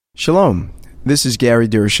Shalom. This is Gary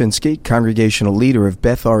Durashinsky, Congregational Leader of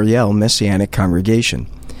Beth Ariel Messianic Congregation.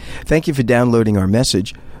 Thank you for downloading our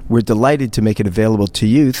message. We're delighted to make it available to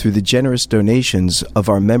you through the generous donations of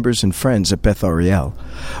our members and friends at Beth Ariel.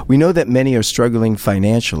 We know that many are struggling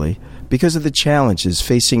financially because of the challenges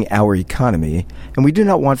facing our economy, and we do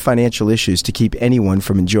not want financial issues to keep anyone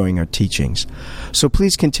from enjoying our teachings. So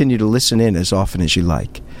please continue to listen in as often as you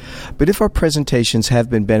like. But if our presentations have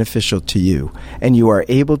been beneficial to you, and you are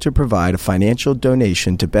able to provide a financial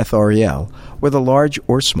donation to Beth Ariel, whether large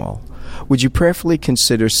or small, would you prayerfully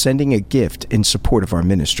consider sending a gift in support of our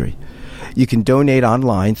ministry? You can donate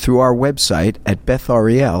online through our website at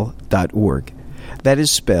bethariel.org. That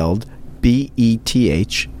is spelled BETHARIEL.org.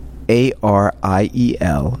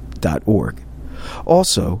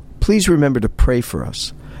 Also, please remember to pray for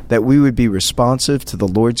us, that we would be responsive to the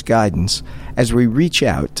Lord's guidance as we reach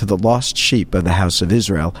out to the lost sheep of the house of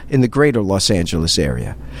Israel in the greater Los Angeles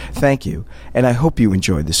area. Thank you, and I hope you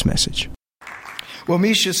enjoyed this message. Well,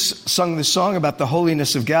 Misha sung the song about the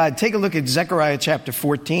holiness of God. Take a look at Zechariah chapter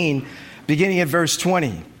 14, beginning at verse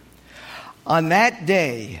 20. On that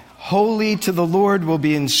day, holy to the Lord will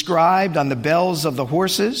be inscribed on the bells of the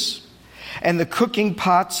horses, and the cooking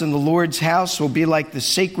pots in the Lord's house will be like the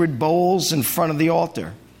sacred bowls in front of the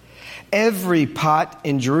altar. Every pot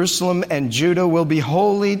in Jerusalem and Judah will be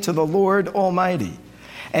holy to the Lord Almighty,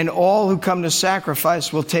 and all who come to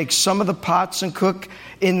sacrifice will take some of the pots and cook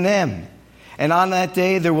in them. And on that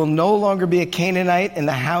day, there will no longer be a Canaanite in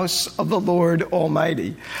the house of the Lord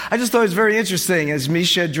Almighty. I just thought it was very interesting as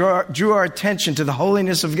Misha drew our attention to the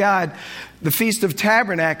holiness of God. The Feast of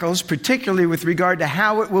Tabernacles, particularly with regard to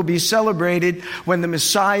how it will be celebrated when the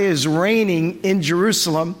Messiah is reigning in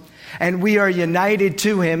Jerusalem, and we are united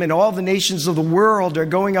to him, and all the nations of the world are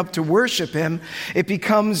going up to worship him. It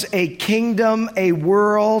becomes a kingdom, a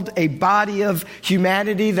world, a body of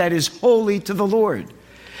humanity that is holy to the Lord.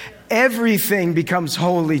 Everything becomes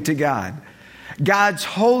holy to God. God's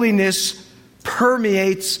holiness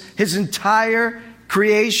permeates his entire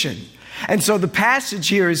creation. And so the passage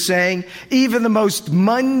here is saying even the most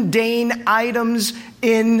mundane items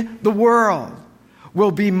in the world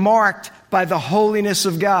will be marked by the holiness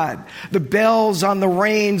of God. The bells on the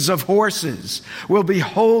reins of horses will be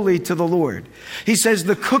holy to the Lord. He says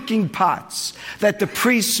the cooking pots that the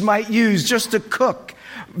priests might use just to cook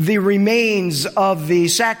the remains of the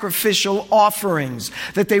sacrificial offerings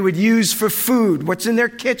that they would use for food, what's in their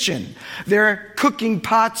kitchen, their cooking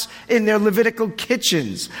pots in their Levitical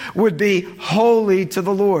kitchens would be holy to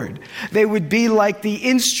the Lord. They would be like the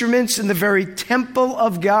instruments in the very temple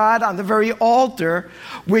of God on the very altar,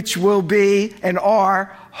 which will be and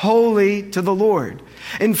are holy to the Lord.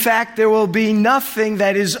 In fact, there will be nothing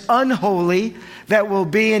that is unholy that will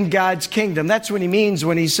be in God's kingdom. That's what he means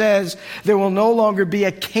when he says there will no longer be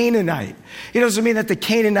a Canaanite. He doesn't mean that the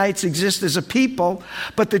Canaanites exist as a people,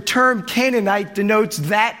 but the term Canaanite denotes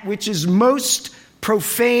that which is most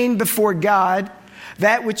profane before God,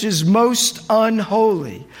 that which is most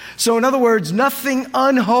unholy. So in other words, nothing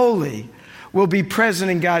unholy will be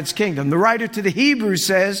present in God's kingdom. The writer to the Hebrews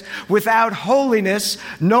says, without holiness,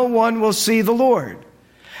 no one will see the Lord.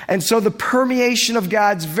 And so the permeation of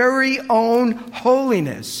God's very own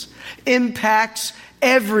holiness impacts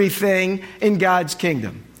everything in God's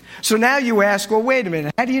kingdom. So now you ask, well, wait a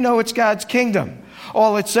minute, how do you know it's God's kingdom?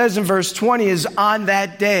 All it says in verse 20 is on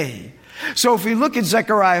that day. So if we look at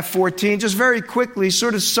Zechariah 14, just very quickly,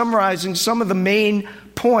 sort of summarizing some of the main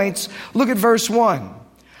points, look at verse 1.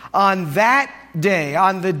 On that day,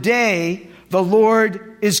 on the day, the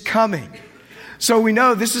Lord is coming. So we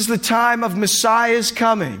know this is the time of Messiah's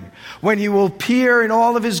coming, when he will appear in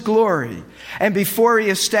all of his glory and before he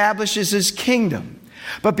establishes his kingdom.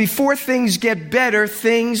 But before things get better,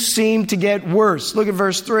 things seem to get worse. Look at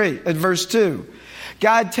verse 2.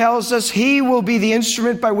 God tells us he will be the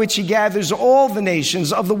instrument by which he gathers all the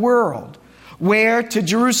nations of the world. Where? To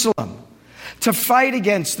Jerusalem, to fight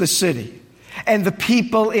against the city and the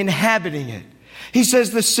people inhabiting it. He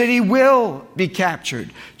says the city will be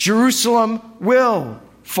captured. Jerusalem will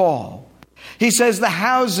fall. He says the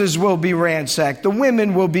houses will be ransacked. The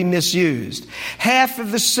women will be misused. Half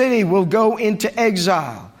of the city will go into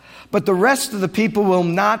exile. But the rest of the people will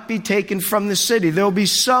not be taken from the city. There will be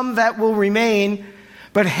some that will remain,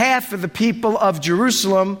 but half of the people of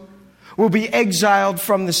Jerusalem will be exiled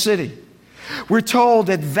from the city. We're told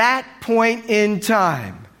at that point in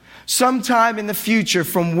time, sometime in the future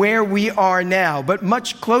from where we are now, but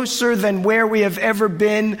much closer than where we have ever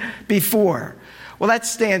been before. Well, that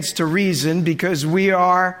stands to reason because we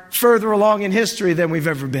are further along in history than we've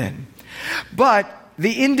ever been. But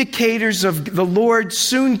the indicators of the Lord's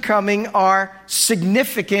soon coming are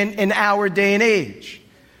significant in our day and age.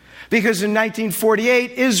 Because in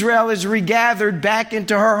 1948, Israel is regathered back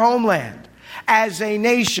into her homeland as a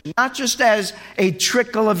nation, not just as a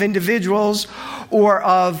trickle of individuals or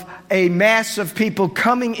of a mass of people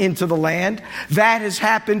coming into the land. That has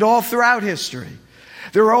happened all throughout history.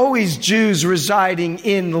 There are always Jews residing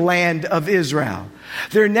in the land of Israel.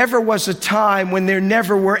 There never was a time when there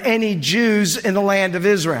never were any Jews in the land of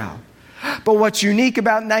Israel. But what's unique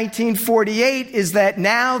about 1948 is that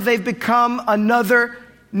now they've become another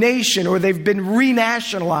nation, or they've been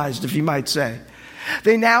renationalized, if you might say.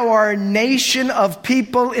 They now are a nation of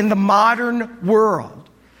people in the modern world.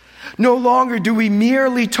 No longer do we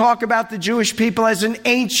merely talk about the Jewish people as an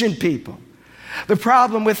ancient people. The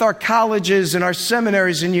problem with our colleges and our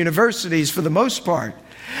seminaries and universities, for the most part,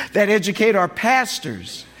 that educate our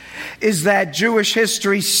pastors, is that Jewish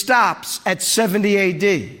history stops at 70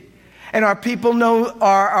 AD. And our people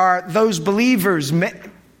are those believers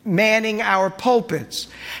manning our pulpits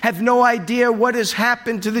have no idea what has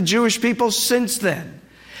happened to the Jewish people since then.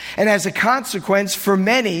 And as a consequence, for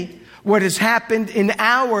many, what has happened in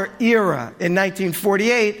our era in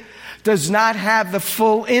 1948 does not have the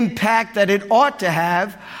full impact that it ought to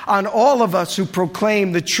have on all of us who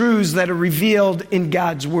proclaim the truths that are revealed in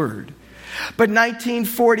God's Word. But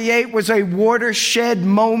 1948 was a watershed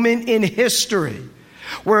moment in history,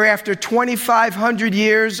 where after 2,500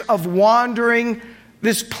 years of wandering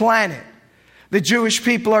this planet, the Jewish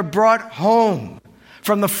people are brought home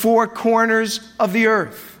from the four corners of the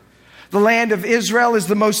earth. The land of Israel is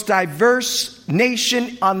the most diverse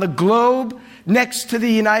nation on the globe, next to the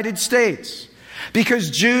United States,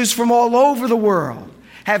 because Jews from all over the world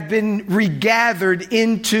have been regathered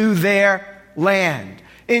into their land,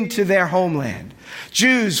 into their homeland.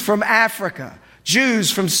 Jews from Africa,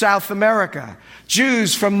 Jews from South America,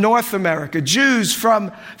 Jews from North America, Jews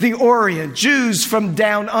from the Orient, Jews from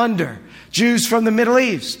down under, Jews from the Middle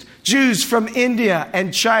East, Jews from India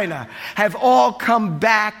and China have all come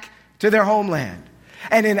back to their homeland.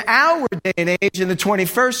 And in our day and age, in the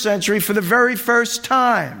 21st century, for the very first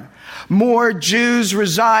time, more Jews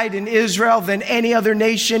reside in Israel than any other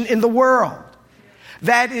nation in the world.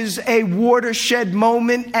 That is a watershed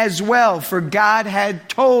moment as well, for God had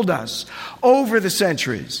told us over the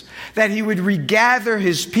centuries that he would regather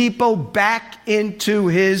his people back into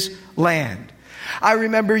his land. I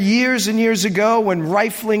remember years and years ago when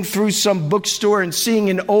rifling through some bookstore and seeing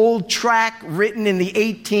an old tract written in the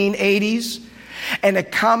 1880s, and a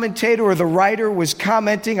commentator or the writer was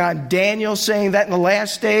commenting on Daniel, saying that in the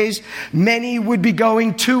last days, many would be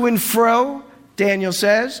going to and fro, Daniel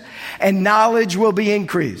says, and knowledge will be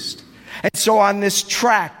increased. And so on this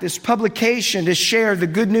tract, this publication to share the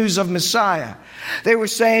good news of Messiah, they were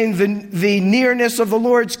saying the nearness of the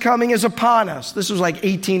Lord's coming is upon us. This was like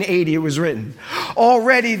 1880 it was written.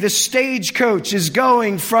 Already the stagecoach is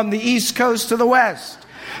going from the East Coast to the West.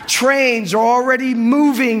 Trains are already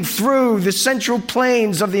moving through the central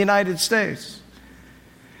plains of the United States.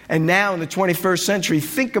 And now in the 21st century,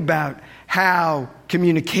 think about how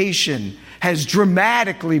communication has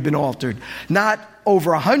dramatically been altered. Not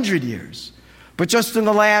over 100 years, but just in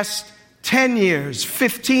the last 10 years,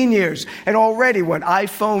 15 years. And already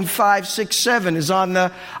iPhone 5, 6, 7 is on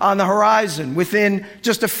the horizon within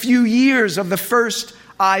just a few years of the first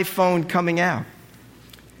iPhone coming out.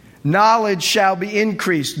 Knowledge shall be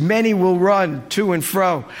increased. Many will run to and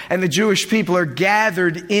fro. And the Jewish people are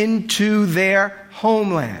gathered into their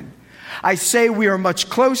homeland. I say we are much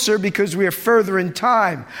closer because we are further in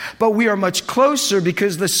time. But we are much closer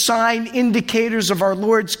because the sign indicators of our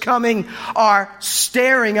Lord's coming are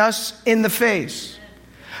staring us in the face.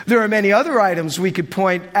 There are many other items we could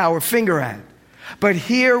point our finger at. But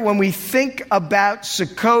here, when we think about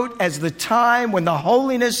Sukkot as the time when the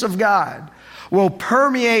holiness of God will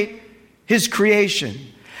permeate his creation,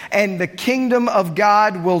 and the kingdom of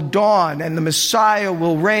God will dawn, and the Messiah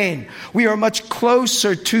will reign, we are much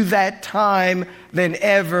closer to that time than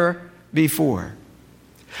ever before.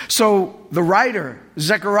 So the writer,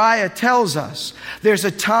 Zechariah, tells us there's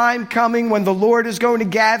a time coming when the Lord is going to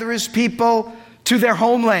gather his people to their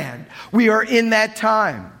homeland. We are in that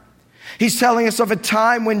time. He's telling us of a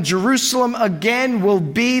time when Jerusalem again will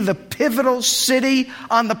be the pivotal city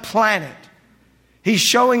on the planet. He's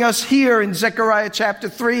showing us here in Zechariah chapter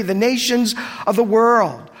 3, the nations of the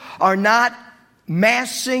world are not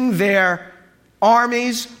massing their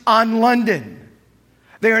armies on London.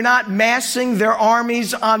 They are not massing their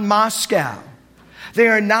armies on Moscow. They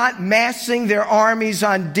are not massing their armies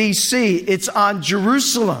on D.C. It's on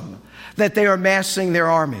Jerusalem that they are massing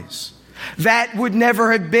their armies. That would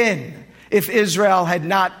never have been if Israel had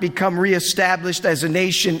not become reestablished as a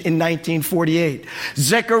nation in 1948.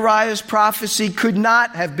 Zechariah's prophecy could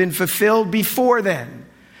not have been fulfilled before then,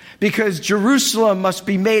 because Jerusalem must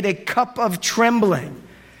be made a cup of trembling.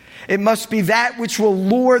 It must be that which will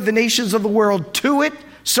lure the nations of the world to it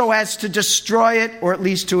so as to destroy it, or at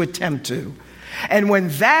least to attempt to. And when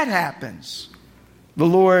that happens,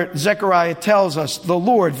 Zechariah tells us, the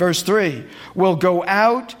Lord, verse 3, will go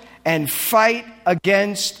out and fight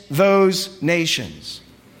against those nations.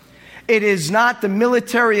 It is not the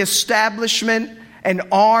military establishment and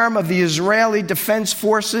arm of the Israeli Defense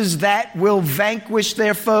Forces that will vanquish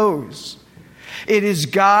their foes. It is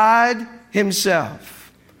God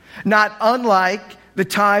himself, not unlike the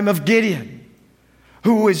time of Gideon,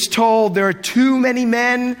 who was told there are too many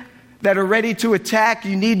men that are ready to attack.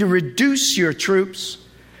 You need to reduce your troops,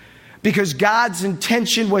 because God's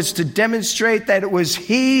intention was to demonstrate that it was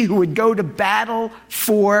he who would go to battle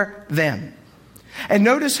for them. And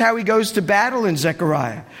notice how he goes to battle in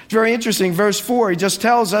Zechariah. It's very interesting. Verse 4, he just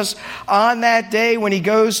tells us, on that day when he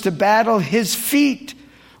goes to battle, his feet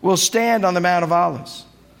will stand on the Mount of Olives,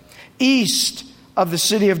 east of the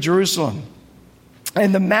city of Jerusalem.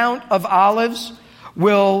 And the Mount of Olives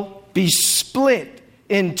will be split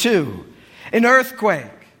in two. An earthquake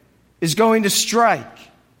is going to strike,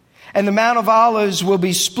 and the Mount of Olives will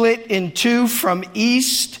be split in two from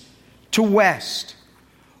east to west.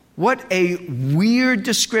 What a weird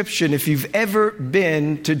description if you've ever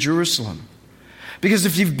been to Jerusalem. Because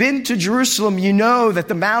if you've been to Jerusalem, you know that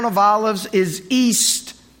the Mount of Olives is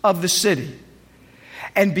east of the city.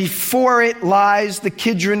 And before it lies the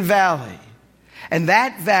Kidron Valley. And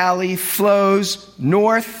that valley flows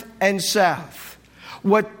north and south.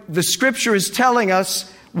 What the scripture is telling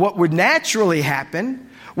us, what would naturally happen,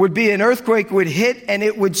 would be an earthquake would hit and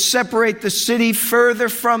it would separate the city further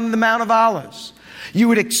from the Mount of Olives. You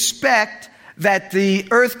would expect that the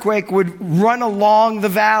earthquake would run along the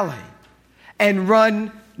valley and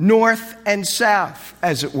run north and south,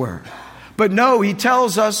 as it were. But no, he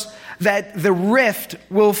tells us that the rift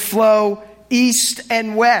will flow east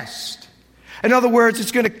and west. In other words,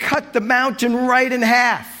 it's going to cut the mountain right in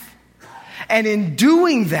half. And in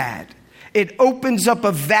doing that, it opens up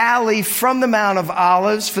a valley from the Mount of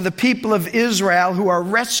Olives for the people of Israel who are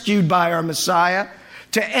rescued by our Messiah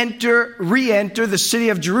to re-enter the city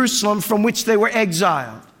of Jerusalem from which they were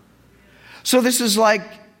exiled. So this is like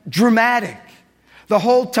dramatic. The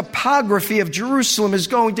whole topography of Jerusalem is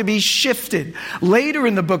going to be shifted. Later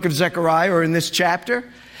in the book of Zechariah, or in this chapter,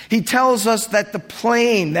 he tells us that the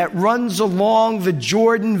plain that runs along the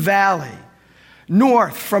Jordan Valley,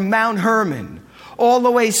 north from Mount Hermon, all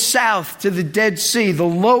the way south to the Dead Sea, the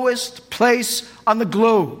lowest place on the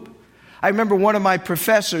globe. I remember one of my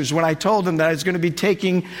professors, when I told him that I was going to be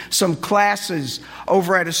taking some classes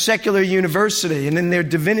over at a secular university and in their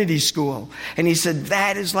divinity school. And he said,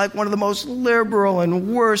 that is like one of the most liberal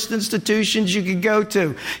and worst institutions you could go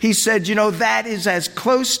to. He said, that is as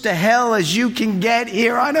close to hell as you can get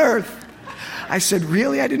here on earth. I said,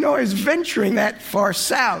 really? I didn't know I was venturing that far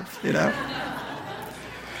south,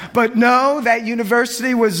 But no, that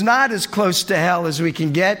university was not as close to hell as we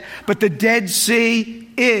can get, but the Dead Sea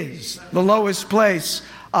is the lowest place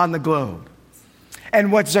on the globe.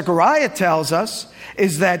 And what Zechariah tells us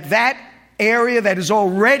is that area that is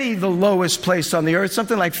already the lowest place on the earth,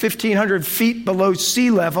 something like 1,500 feet below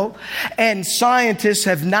sea level, and scientists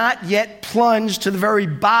have not yet plunged to the very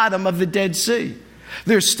bottom of the Dead Sea.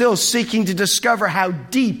 They're still seeking to discover how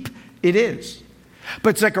deep it is.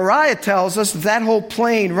 But Zechariah tells us that whole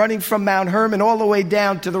plain running from Mount Hermon all the way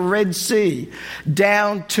down to the Red Sea,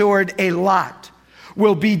 down toward Eilat,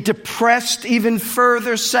 will be depressed even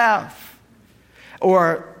further south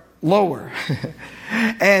or lower.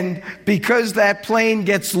 And because that plain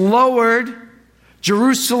gets lowered,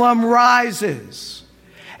 Jerusalem rises,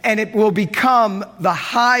 and it will become the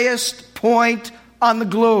highest point on the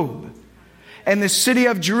globe. And the city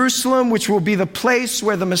of Jerusalem, which will be the place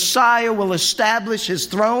where the Messiah will establish his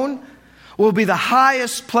throne, will be the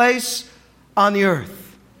highest place on the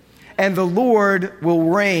earth. And the Lord will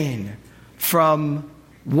reign from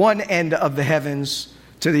one end of the heavens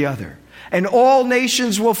to the other. And all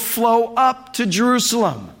nations will flow up to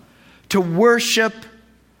Jerusalem to worship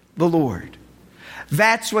the Lord.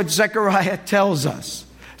 That's what Zechariah tells us.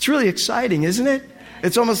 It's really exciting, isn't it?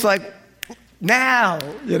 It's almost like now,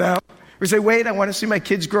 We say, wait, I want to see my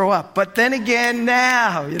kids grow up. But then again,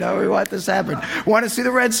 now, we want this to happen. Want to see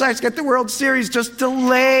the Red Sox get the World Series, just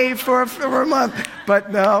delay for a month.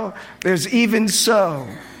 But no, there's even so,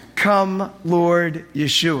 come Lord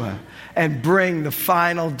Yeshua, and bring the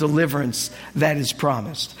final deliverance that is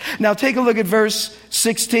promised. Now take a look at verse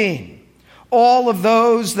 16. all of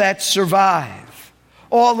those that survive,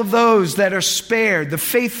 all of those that are spared, the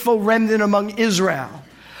faithful remnant among Israel,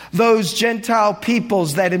 those Gentile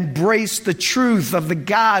peoples that embrace the truth of the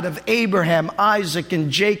God of Abraham, Isaac,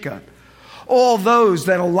 and Jacob, all those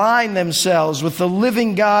that align themselves with the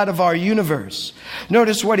living God of our universe.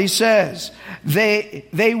 Notice what he says. They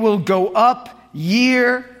will go up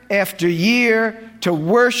year after year to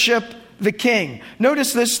worship the King.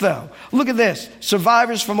 Notice this, though. Look at this.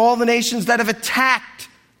 Survivors from all the nations that have attacked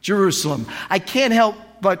Jerusalem. I can't help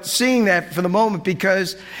but seeing that for the moment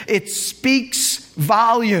because it speaks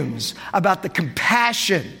volumes about the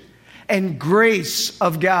compassion and grace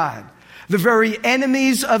of God. The very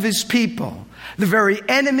enemies of his people, the very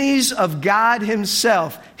enemies of God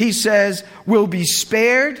himself, he says, will be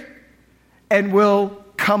spared and will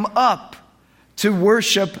come up to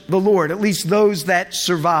worship the Lord, at least those that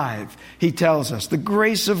survive, he tells us. The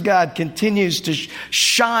grace of God continues to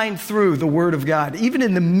shine through the Word of God, even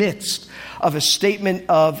in the midst of a statement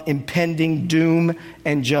of impending doom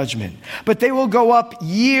and judgment. But they will go up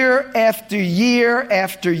year after year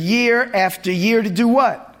after year after year to do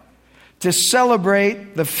what? To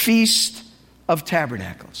celebrate the Feast of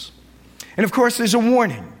Tabernacles. And of course, there's a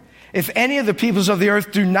warning. If any of the peoples of the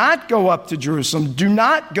earth do not go up to Jerusalem, do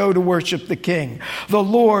not go to worship the King, the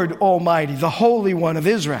Lord Almighty, the Holy One of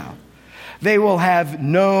Israel, they will have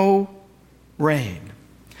no rain.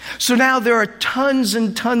 So now there are tons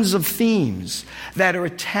and tons of themes that are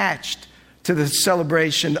attached to the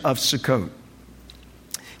celebration of Sukkot.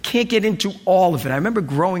 Can't get into all of it. I remember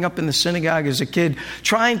growing up in the synagogue as a kid,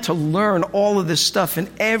 trying to learn all of this stuff. And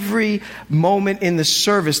every moment in the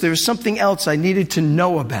service, there was something else I needed to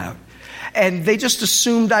know about. And they just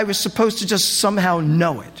assumed I was supposed to just somehow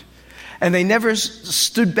know it. And they never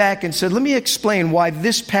stood back and said, let me explain why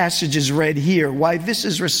this passage is read here, why this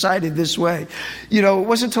is recited this way. You know, it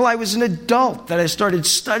wasn't until I was an adult that I started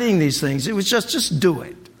studying these things. It was just do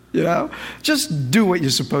it. You know, just do what you're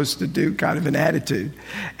supposed to do, kind of an attitude.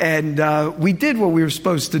 And we did what we were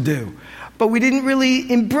supposed to do, but we didn't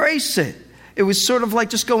really embrace it. It was sort of like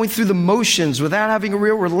just going through the motions without having a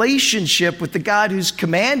real relationship with the God who's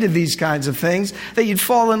commanded these kinds of things, that you'd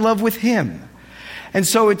fall in love with him. And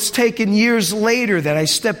so it's taken years later that I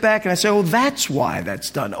step back and I say, oh, that's why that's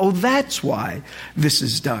done. Oh, that's why this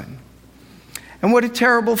is done. And what a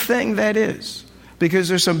terrible thing that is. Because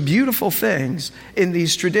there's some beautiful things in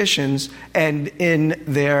these traditions and in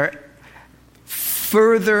their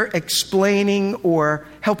further explaining or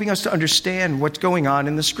helping us to understand what's going on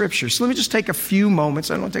in the Scriptures. So let me just take a few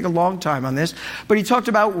moments. I don't want to take a long time on this. But he talked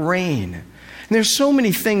about rain. And there's so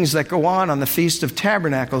many things that go on the Feast of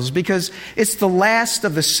Tabernacles because it's the last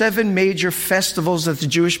of the 7 major festivals that the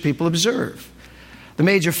Jewish people observe. The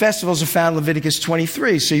major festivals are found in Leviticus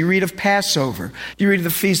 23. So you read of Passover. You read of the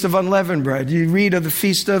Feast of Unleavened Bread. You read of the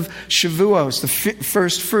Feast of Shavuos, the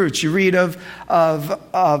first fruits. You read of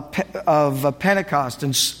Pentecost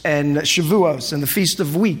and Shavuos and the Feast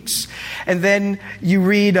of Weeks. And then you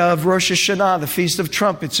read of Rosh Hashanah, the Feast of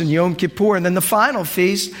Trumpets, and Yom Kippur. And then the final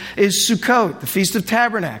feast is Sukkot, the Feast of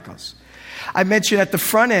Tabernacles. I mentioned at the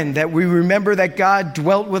front end that we remember that God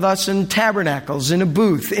dwelt with us in tabernacles, in a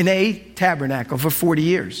booth, in a tabernacle for 40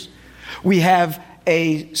 years. We have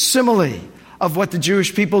a simile of what the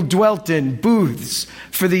Jewish people dwelt in, booths,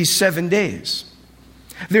 for these 7 days.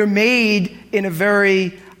 They're made in a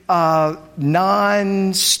very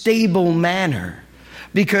non-stable manner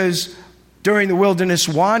because during the wilderness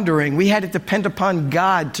wandering, we had to depend upon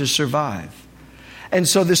God to survive. And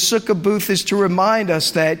so the sukkah booth is to remind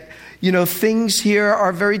us that things here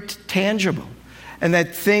are very tangible and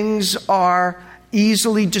that things are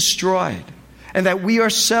easily destroyed and that we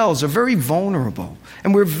ourselves are very vulnerable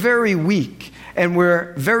and we're very weak and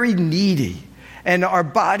we're very needy and our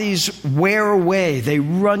bodies wear away. They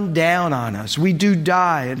run down on us. We do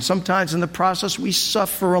die, and sometimes in the process we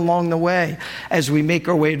suffer along the way as we make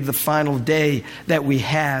our way to the final day that we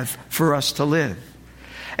have for us to live.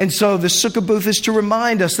 And so the sukkah booth is to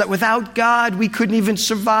remind us that without God, we couldn't even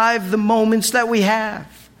survive the moments that we have.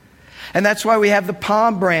 And that's why we have the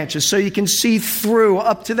palm branches, so you can see through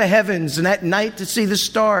up to the heavens and at night to see the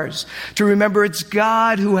stars, to remember it's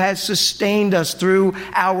God who has sustained us through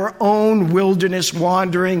our own wilderness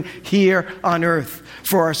wandering here on earth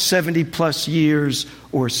for our 70 plus years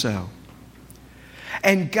or so.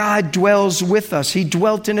 And God dwells with us. He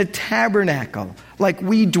dwelt in a tabernacle like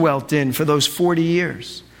we dwelt in for those 40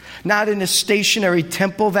 years. Not in a stationary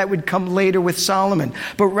temple that would come later with Solomon,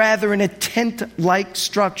 but rather in a tent-like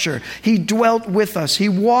structure. He dwelt with us. He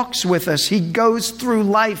walks with us. He goes through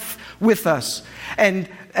life with us. And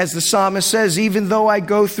as the psalmist says, even though I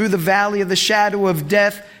go through the valley of the shadow of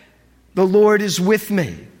death, The Lord is with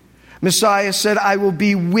me. Messiah said, I will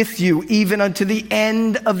be with you even unto the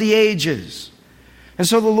end of the ages. And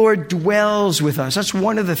so the Lord dwells with us. That's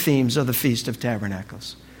one of the themes of the Feast of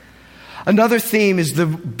Tabernacles. Another theme is the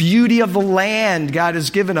beauty of the land God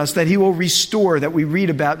has given us that he will restore, that we read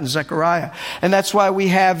about in Zechariah. And that's why we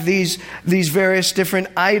have these various different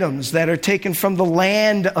items that are taken from the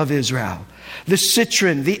land of Israel. The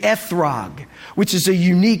citron, the ethrog, which is a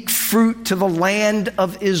unique fruit to the land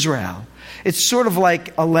of Israel. It's sort of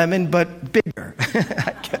like a lemon, but bigger,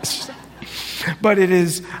 I guess. But it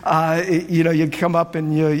is, you come up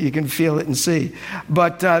and you can feel it and see.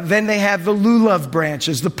 But then they have the lulav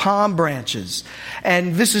branches, the palm branches.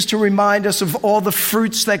 And this is to remind us of all the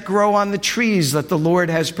fruits that grow on the trees that the Lord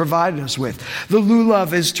has provided us with. The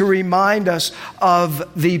lulav is to remind us of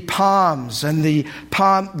the palms, and the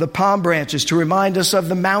palm branches to remind us of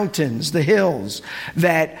the mountains, the hills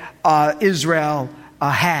that Israel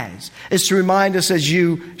has. It's to remind us as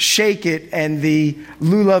you shake it and the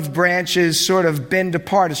lulav branches sort of bend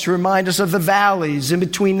apart. It's to remind us of the valleys in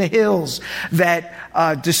between the hills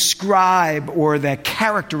that describe or that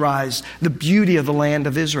characterize the beauty of the land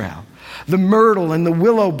of Israel. The myrtle and the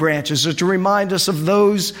willow branches are to remind us of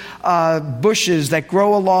those bushes that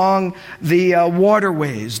grow along the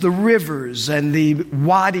waterways, the rivers, and the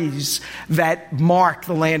wadis that mark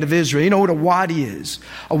the land of Israel. You know what a wadi is?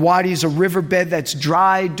 A wadi is a riverbed that's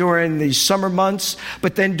dry during the summer months,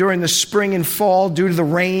 but then during the spring and fall, due to the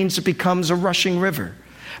rains, it becomes a rushing river.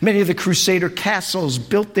 Many of the Crusader castles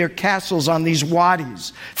built their castles on these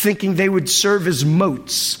wadis, thinking they would serve as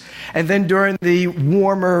moats. And then during the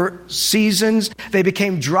warmer seasons, they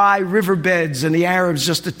became dry riverbeds, and the Arabs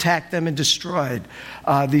just attacked them and destroyed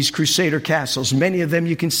these Crusader castles. Many of them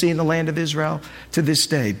you can see in the land of Israel to this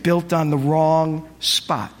day, built on the wrong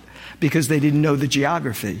spot because they didn't know the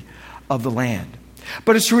geography of the land.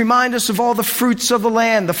 But it's to remind us of all the fruits of the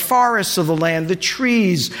land, the forests of the land, the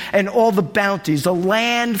trees, and all the bounties, the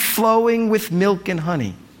land flowing with milk and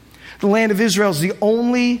honey. The land of Israel is the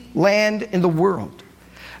only land in the world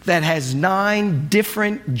that has 9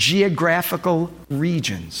 different geographical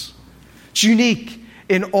regions. It's unique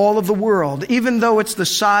in all of the world, even though it's the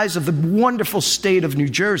size of the wonderful state of New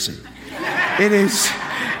Jersey.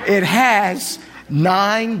 It has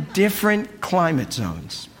 9 different climate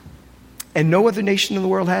zones. And no other nation in the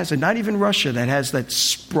world has it. Not even Russia, that has that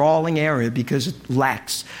sprawling area because it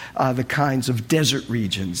lacks the kinds of desert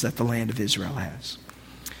regions that the land of Israel has.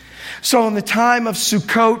 So in the time of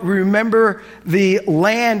Sukkot, we remember the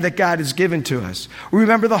land that God has given to us. We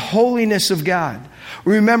remember the holiness of God.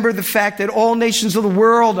 We remember the fact that all nations of the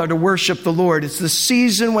world are to worship the Lord. It's the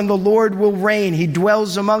season when the Lord will reign. He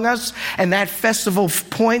dwells among us, and that festival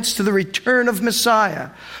points to the return of Messiah,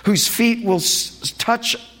 whose feet will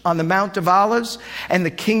touch on the Mount of Olives, and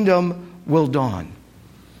the kingdom will dawn.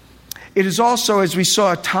 It is also, as we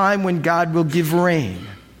saw, a time when God will give rain.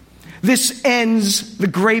 This ends the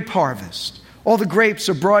grape harvest. All the grapes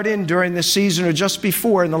are brought in during the season or just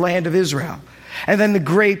before in the land of Israel. And then the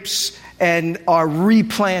grapes are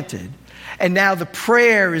replanted. And now the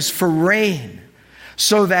prayer is for rain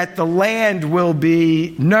so that the land will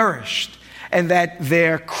be nourished and that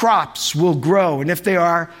their crops will grow. And if they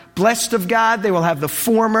are blessed of God, they will have the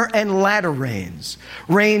former and latter rains.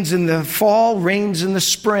 Rains in the fall, rains in the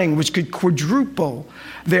spring, which could quadruple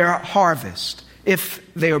their harvest if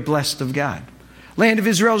they are blessed of God. Land of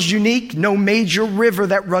Israel is unique. No major river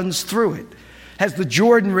that runs through it. It has the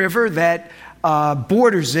Jordan River that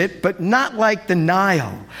borders it, but not like the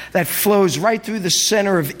Nile that flows right through the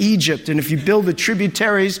center of Egypt. And if you build the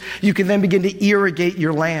tributaries, you can then begin to irrigate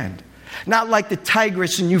your land. Not like the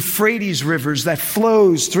Tigris and Euphrates rivers that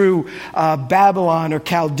flows through Babylon or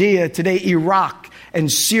Chaldea, today Iraq and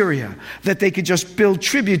Syria, that they could just build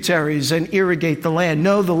tributaries and irrigate the land.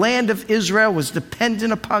 No, the land of Israel was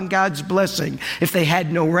dependent upon God's blessing. If they had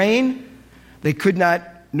no rain, they could not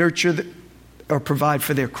nurture or provide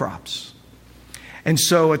for their crops. And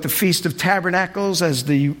so at the Feast of Tabernacles, as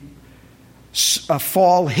the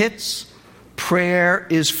fall hits, prayer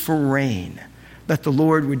is for rain, that the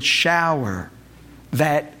Lord would shower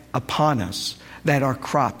that upon us, that our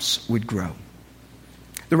crops would grow.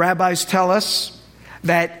 The rabbis tell us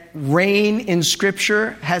that rain in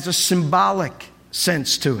Scripture has a symbolic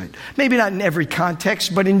sense to it. Maybe not in every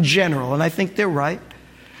context, but in general, and I think they're right.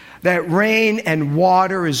 That rain and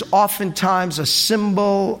water is oftentimes a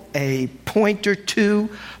symbol, a pointer to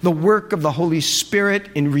the work of the Holy Spirit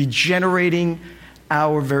in regenerating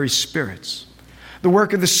our very spirits. The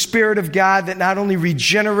work of the Spirit of God that not only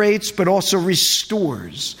regenerates, but also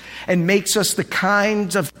restores and makes us the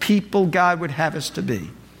kinds of people God would have us to be.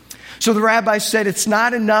 So the rabbi said it's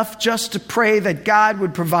not enough just to pray that God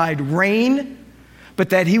would provide rain, but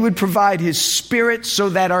that he would provide his Spirit so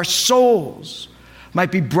that our souls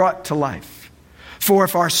might be brought to life. For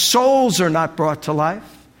if our souls are not brought to life,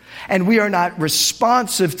 and we are not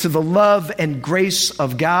responsive to the love and grace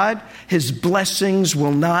of God, his blessings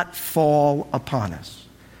will not fall upon us.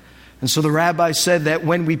 And so the rabbi said that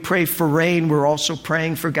when we pray for rain, we're also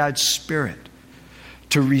praying for God's Spirit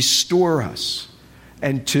to restore us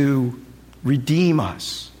and to redeem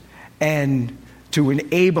us and to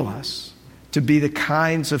enable us to be the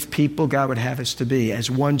kinds of people God would have us to be, as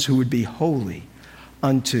ones who would be holy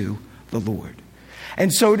unto the Lord.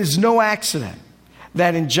 And so it is no accident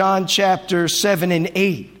that in John chapter 7 and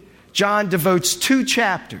 8, John devotes 2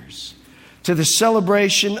 chapters to the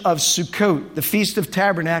celebration of Sukkot, the Feast of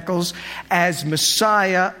Tabernacles, as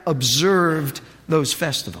Messiah observed those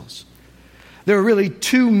festivals. There are really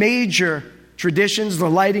 2 major traditions: the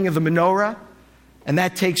lighting of the menorah, and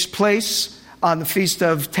that takes place on the Feast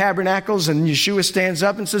of Tabernacles, and Yeshua stands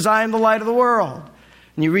up and says, "I am the light of the world."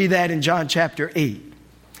 And you read that in John chapter 8.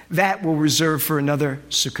 That we'll reserve for another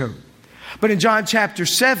Sukkot. But in John chapter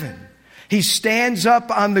 7, he stands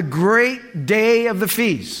up on the great day of the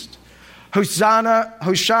feast,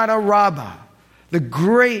 Hoshana Rabbah, the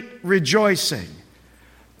great rejoicing.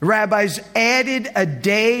 The rabbis added a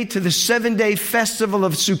day to the 7-day festival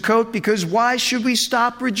of Sukkot, because why should we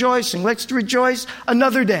stop rejoicing? Let's rejoice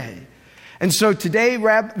another day. And so today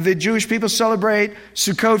the Jewish people celebrate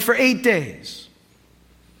Sukkot for 8 days.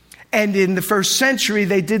 And in the first century,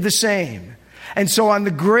 they did the same. And so on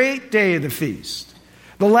the great day of the feast,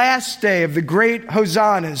 the last day of the great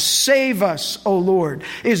hosannas, "Save us, O Lord,"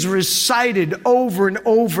 is recited over and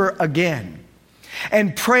over again.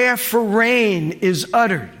 And prayer for rain is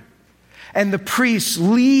uttered. And the priests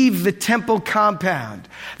leave the temple compound.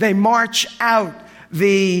 They march out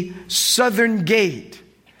the southern gate.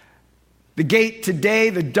 The gate today,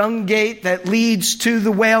 the Dung Gate that leads to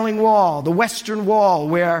the Wailing Wall, the Western Wall,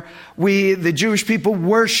 where the Jewish people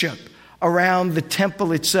worship around the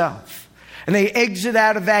temple itself. And they exit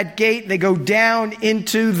out of that gate. They go down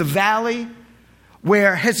into the valley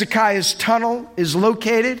where Hezekiah's tunnel is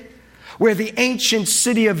located, where the ancient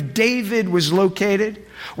city of David was located,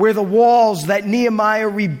 where the walls that Nehemiah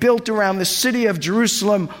rebuilt around the city of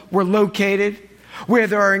Jerusalem were located, where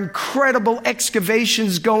there are incredible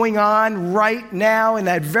excavations going on right now in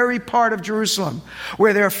that very part of Jerusalem,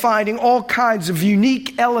 where they're finding all kinds of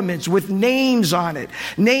unique elements with names on it,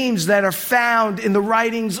 names that are found in the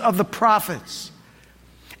writings of the prophets.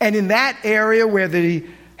 And in that area where the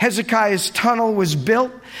Hezekiah's tunnel was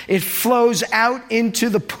built, it flows out into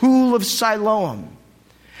the pool of Siloam.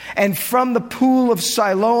 And from the pool of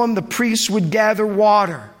Siloam, the priests would gather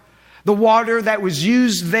water. The water that was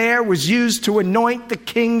used there was used to anoint the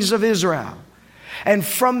kings of Israel. And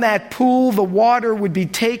from that pool, the water would be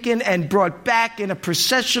taken and brought back in a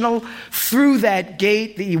processional through that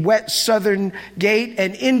gate, the west southern gate,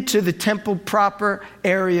 and into the temple proper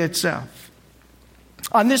area itself.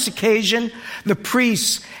 On this occasion, the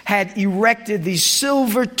priests had erected these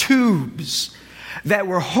silver tubes that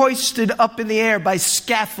were hoisted up in the air by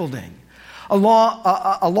scaffolding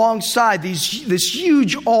alongside this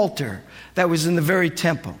huge altar that was in the very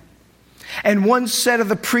temple. And one set of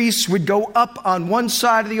the priests would go up on one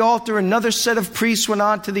side of the altar, another set of priests went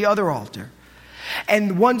on to the other altar.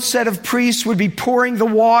 And one set of priests would be pouring the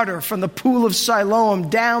water from the pool of Siloam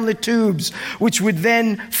down the tubes, which would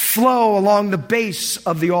then flow along the base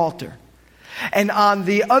of the altar. And on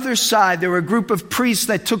the other side, there were a group of priests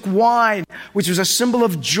that took wine, which was a symbol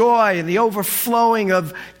of joy and the overflowing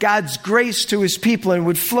of God's grace to his people, and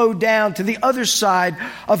would flow down to the other side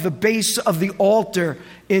of the base of the altar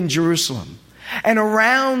in Jerusalem. And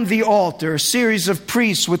around the altar, a series of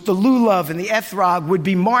priests with the lulav and the ethrog would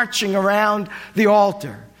be marching around the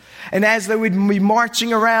altar. And as they would be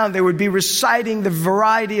marching around, they would be reciting the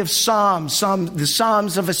variety of psalms, the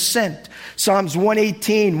psalms of ascent, Psalms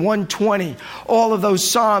 118, 120, all of those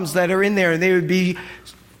psalms that are in there. And they would be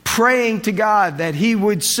praying to God that he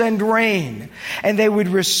would send rain. And they would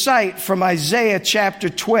recite from Isaiah chapter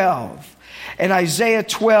 12. And Isaiah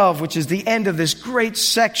 12, which is the end of this great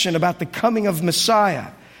section about the coming of Messiah,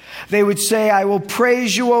 they would say, "I will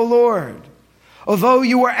praise you, O Lord. Although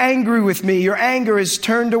you were angry with me, your anger is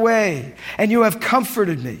turned away, and you have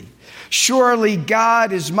comforted me. Surely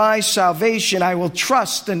God is my salvation. I will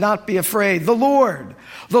trust and not be afraid. The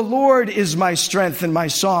Lord is my strength and my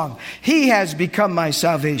song. He has become my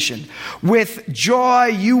salvation. With joy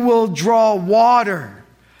you will draw water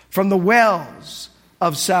from the wells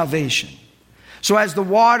of salvation." So as the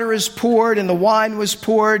water is poured and the wine was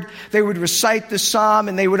poured, they would recite the psalm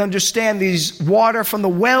and they would understand these water from the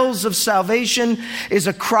wells of salvation is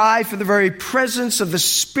a cry for the very presence of the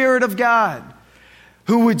Spirit of God,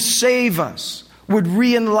 who would save us, would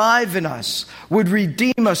re-enliven us, would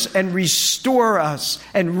redeem us and restore us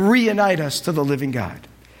and reunite us to the living God.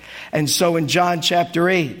 And so in John chapter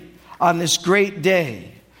 8, on this great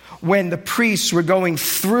day, when the priests were going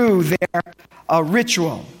through their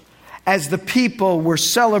ritual, as the people were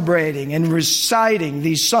celebrating and reciting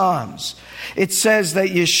these psalms, it says that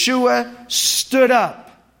Yeshua stood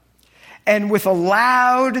up and with a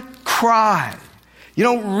loud cry, you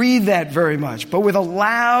don't read that very much, but with a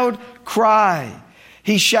loud cry,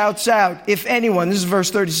 he shouts out, if anyone, this is verse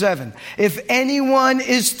 37, if anyone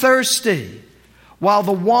is thirsty, while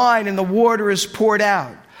the wine and the water is poured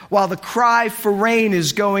out, while the cry for rain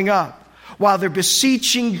is going up, while they're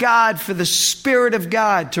beseeching God for the Spirit of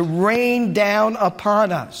God to rain down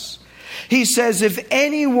upon us. He says, if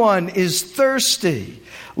anyone is thirsty,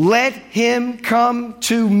 let him come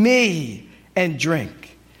to me and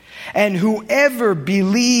drink. And whoever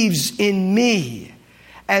believes in me,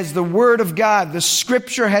 as the Word of God, the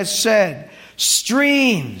Scripture has said,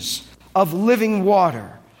 streams of living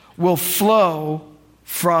water will flow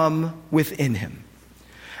from within him.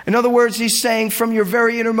 In other words, he's saying from your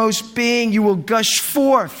very innermost being, you will gush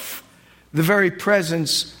forth the very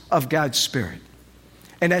presence of God's Spirit.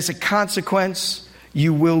 And as a consequence,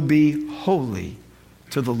 you will be holy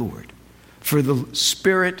to the Lord. For the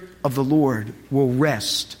Spirit of the Lord will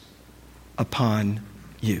rest upon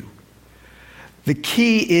you. The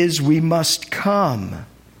key is we must come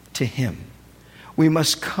to him. We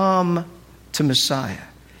must come to Messiah.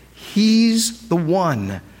 He's the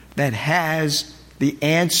one that has the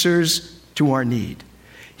answers to our need.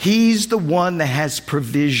 He's the one that has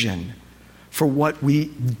provision for what we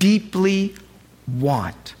deeply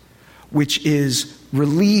want, which is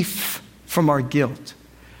relief from our guilt,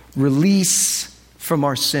 release from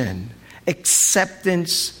our sin,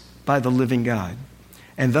 acceptance by the living God.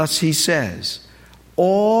 And thus he says,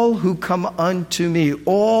 all who come unto me,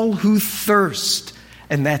 all who thirst,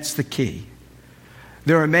 and that's the key.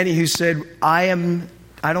 There are many who said, I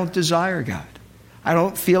don't desire God. I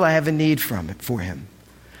don't feel I have a need for him.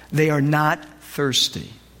 They are not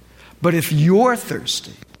thirsty. But if you're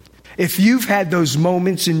thirsty, if you've had those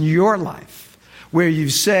moments in your life where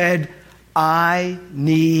you've said, I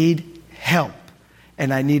need help,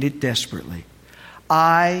 and I need it desperately.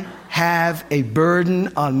 I have a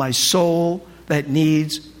burden on my soul that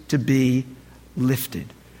needs to be lifted.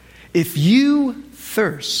 If you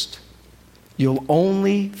thirst, you'll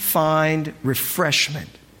only find refreshment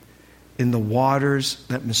in the waters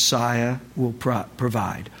that Messiah will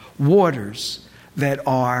provide. Waters that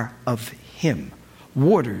are of him.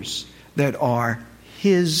 Waters that are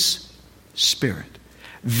his Spirit.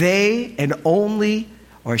 They and only,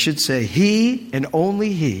 or I should say, he and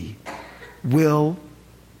only he will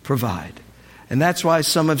provide. And that's why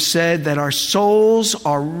some have said that our souls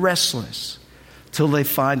are restless till they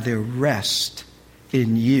find their rest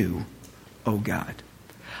in you, O God.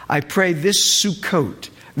 I pray this Sukkot,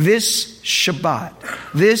 this Shabbat,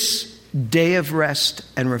 this day of rest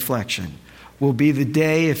and reflection will be the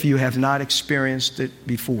day, if you have not experienced it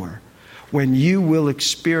before, when you will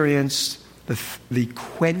experience the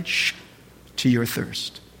quench to your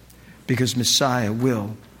thirst, because Messiah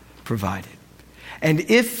will provide it. And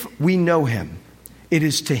if we know him, it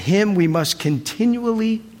is to him we must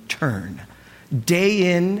continually turn,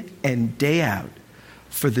 day in and day out,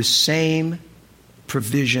 for the same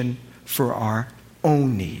provision for our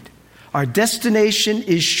own need. Our destination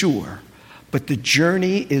is sure, but the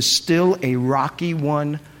journey is still a rocky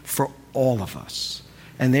one for all of us.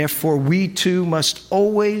 And therefore, we too must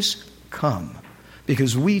always come,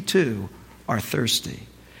 because we too are thirsty.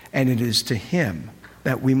 And it is to him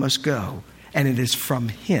that we must go, and it is from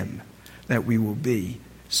him that we will be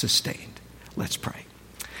sustained. Let's pray.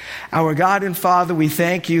 Our God and Father, we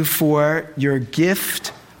thank you for your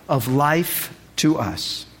gift of life to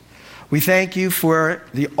us. We thank you for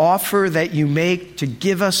the offer that you make to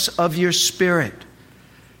give us of your Spirit.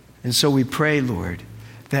 And so we pray, Lord,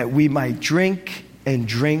 that we might drink and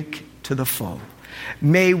drink to the full.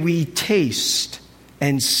 May we taste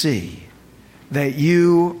and see that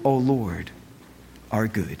you, O Lord, are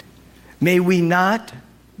good. May we not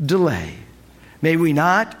delay. May we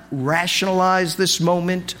not rationalize this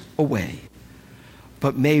moment away,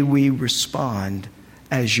 but may we respond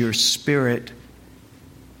as your Spirit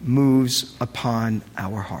moves upon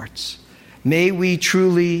our hearts. May we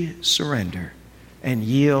truly surrender and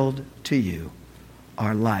yield to you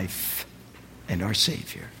our life and our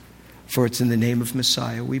Savior. For it's in the name of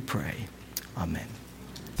Messiah we pray. Amen.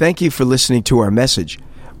 Thank you for listening to our message.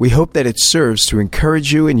 We hope that it serves to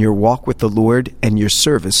encourage you in your walk with the Lord and your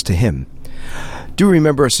service to Him. Do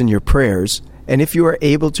remember us in your prayers, and if you are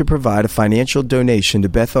able to provide a financial donation to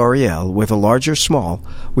Beth Ariel, whether large or small,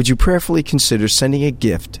 would you prayerfully consider sending a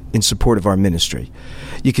gift in support of our ministry?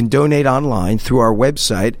 You can donate online through our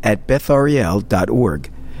website at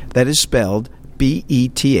bethariel.org. That is spelled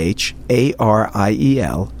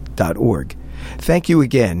BETHARIEL.org. Thank you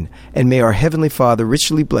again, and may our Heavenly Father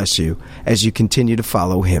richly bless you as you continue to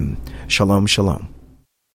follow Him. Shalom, shalom.